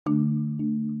Hey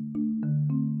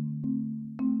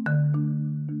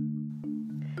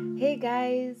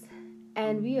guys,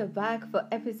 and we are back for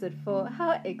episode 4.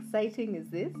 How exciting is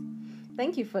this?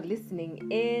 Thank you for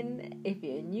listening in. If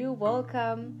you're new,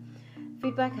 welcome.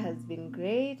 Feedback has been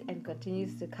great and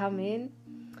continues to come in.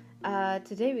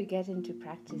 Today we get into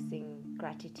practicing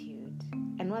gratitude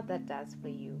and what that does for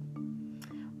you.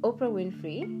 Oprah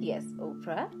Winfrey, yes,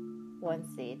 Oprah, once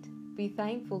said, "Be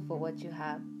thankful for what you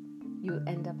have. You'll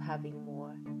end up having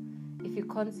more. If you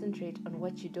concentrate on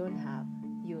what you don't have,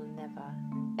 you'll never,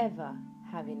 ever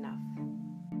have enough."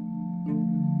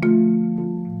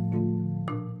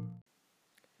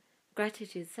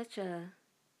 Gratitude is such a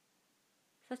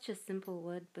simple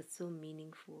word but so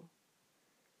meaningful.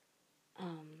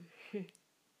 Um,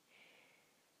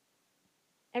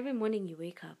 every morning you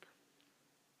wake up,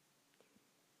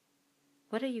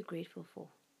 what are you grateful for?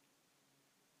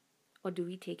 Or do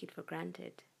we take it for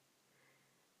granted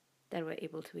that we're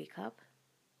able to wake up,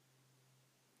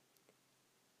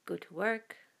 go to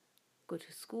work, go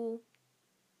to school,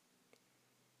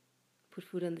 put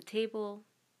food on the table?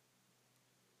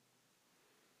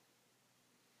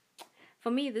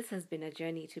 For me, this has been a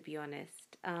journey, to be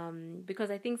honest,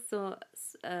 because I think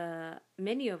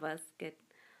many of us get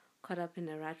caught up in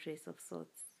a rat race of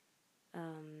sorts,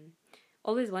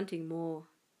 always wanting more,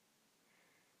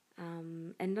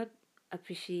 and not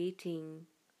appreciating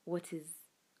what is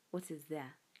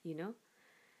there,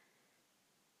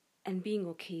 and being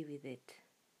okay with it.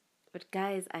 But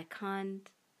guys, I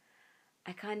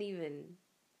don't even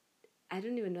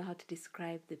know how to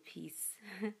describe the peace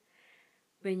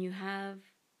when you have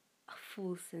a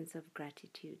full sense of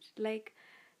gratitude. Like,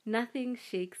 nothing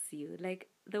shakes you.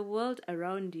 Like, the world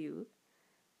around you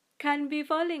can be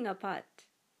falling apart,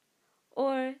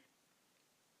 or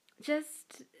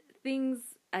just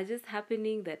things are just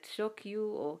happening that shock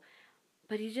you,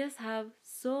 but you just have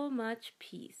so much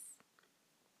peace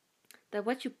that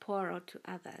what you pour out to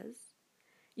others,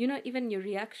 even your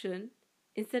reaction,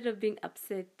 instead of being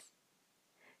upset,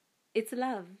 it's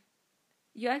love.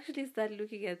 You actually start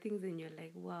looking at things and you're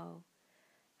like, wow,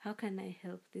 how can I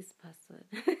help this person?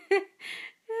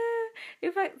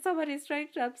 In fact, somebody's trying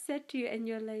to upset you and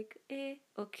you're like,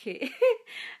 okay,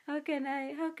 how can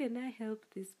I help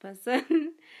this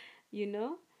person? you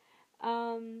know?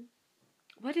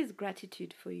 What is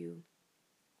gratitude for you?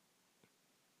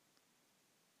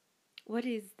 What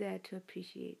is there to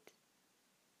appreciate?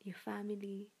 Your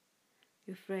family,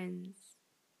 your friends,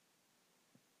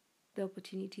 the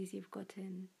opportunities you've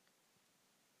gotten,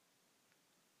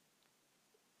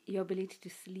 your ability to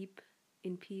sleep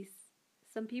in peace.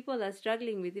 Some people are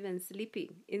struggling with even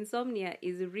sleeping. Insomnia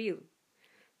is real.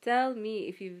 Tell me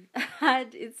if you've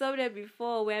had insomnia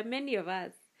before, where many of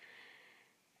us.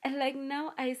 And like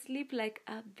now I sleep like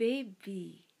a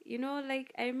baby.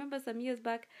 Like I remember some years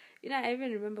back, I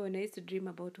even remember when I used to dream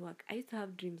about work. I used to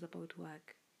have dreams about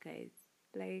work, guys.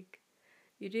 Like,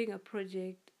 you're doing a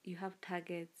project, you have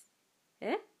targets,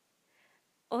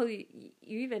 or you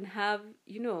even have,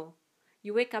 you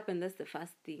wake up and that's the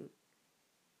first thing.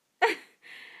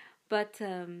 But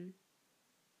that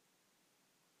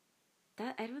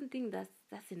I don't think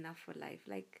that's enough for life.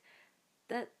 Like,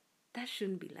 that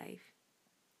shouldn't be life.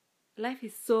 Life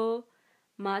is so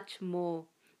much more.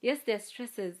 Yes, there are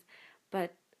stresses,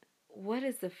 but what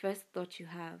is the first thought you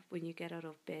have when you get out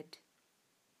of bed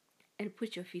and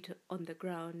put your feet on the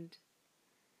ground?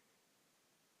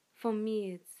 For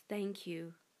me, it's thank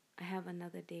you. I have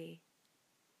another day.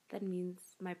 That means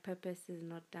my purpose is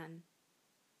not done.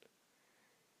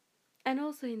 And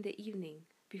also in the evening,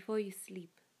 before you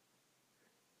sleep,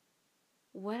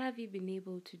 what have you been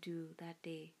able to do that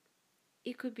day?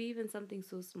 It could be even something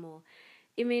so small.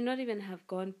 It may not even have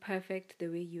gone perfect the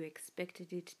way you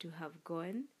expected it to have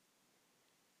gone,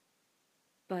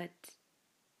 but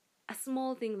a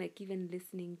small thing like even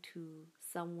listening to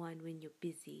someone when you're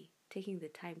busy, taking the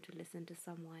time to listen to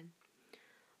someone,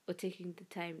 or taking the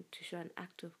time to show an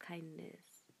act of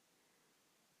kindness,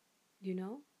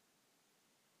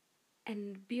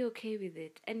 and be okay with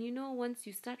it. And once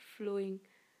you start flowing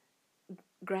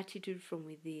gratitude from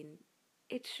within,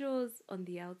 it shows on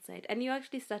the outside and you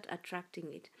actually start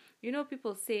attracting it.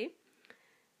 People say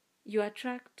you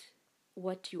attract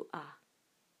what you are,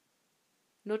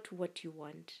 not what you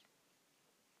want.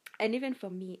 And even for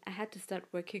me, I had to start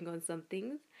working on some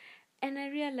things, and I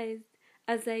realized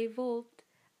as I evolved,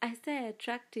 I started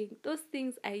attracting those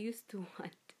things I used to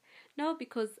want. Now,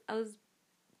 because I was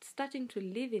starting to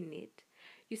live in it,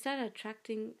 you start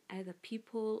attracting either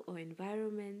people or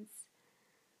environments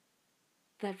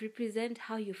that represent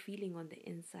how you're feeling on the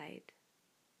inside.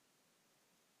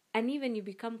 And even you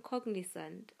become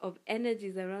cognizant of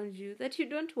energies around you that you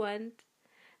don't want.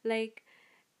 Like,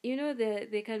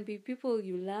 there can be people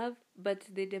you love, but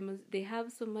they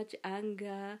have so much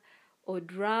anger or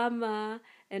drama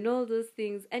and all those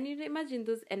things, and you imagine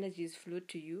those energies flow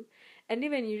to you, and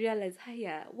even you realize,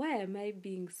 hiya, why am I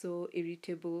being so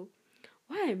irritable?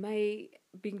 Why am I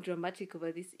being dramatic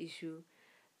over this issue?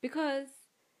 Because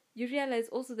you realize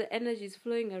also the energies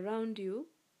flowing around you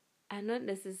are not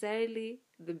necessarily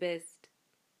the best,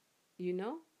 you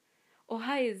know? Or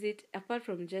how is it, apart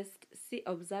from just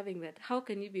observing that, how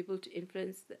can you be able to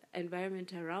influence the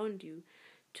environment around you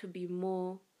to be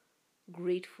more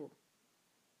grateful,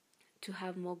 to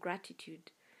have more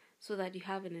gratitude, so that you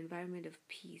have an environment of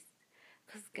peace?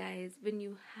 Because, guys, when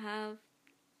you have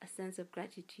a sense of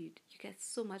gratitude, you get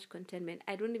so much contentment.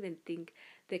 I don't even think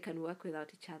they can work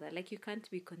without each other. Like, you can't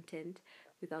be content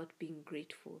without being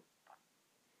grateful.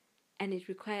 And it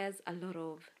requires a lot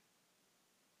of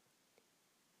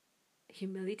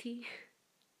humility,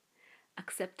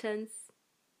 acceptance,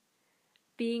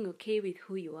 being okay with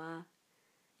who you are,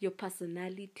 your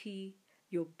personality,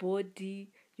 your body,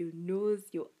 your nose,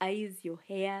 your eyes, your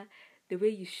hair, the way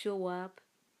you show up,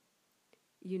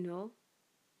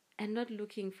 and not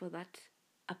looking for that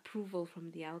approval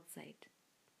from the outside.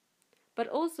 But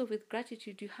also with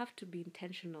gratitude, you have to be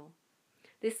intentional.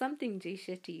 There's something Jay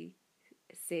Shetty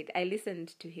said. I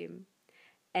listened to him,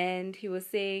 and he was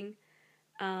saying,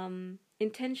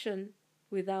 intention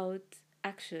without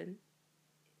action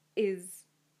is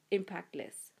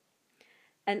impactless,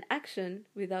 and action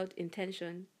without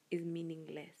intention is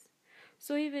meaningless.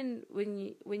 So even when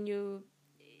you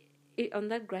on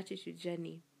that gratitude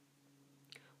journey,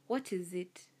 what is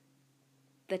it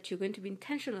that you're going to be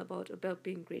intentional about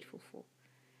being grateful for?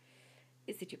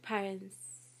 Is it your parents?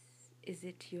 Is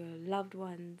it your loved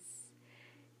ones?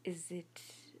 Is it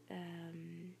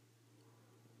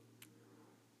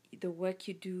the work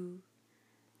you do,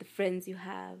 the friends you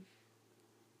have,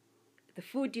 the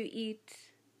food you eat?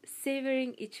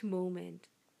 Savoring each moment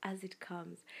as it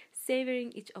comes,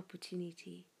 savoring each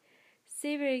opportunity,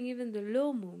 savoring even the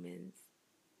low moments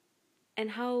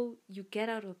and how you get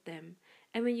out of them.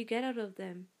 And when you get out of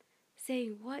them,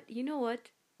 saying, you know what?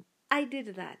 I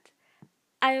did that.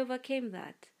 I overcame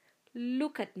that.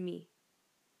 Look at me.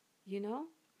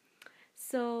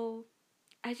 So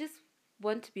I just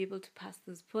want to be able to pass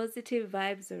those positive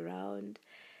vibes around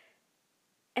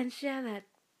and share that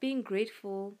being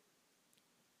grateful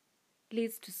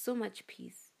leads to so much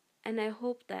peace. And I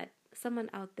hope that someone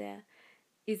out there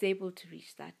is able to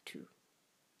reach that too.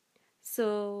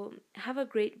 So have a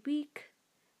great week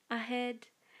ahead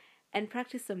and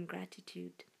practice some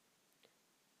gratitude,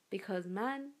 because,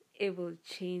 man, it will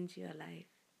change your life.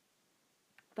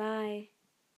 Bye.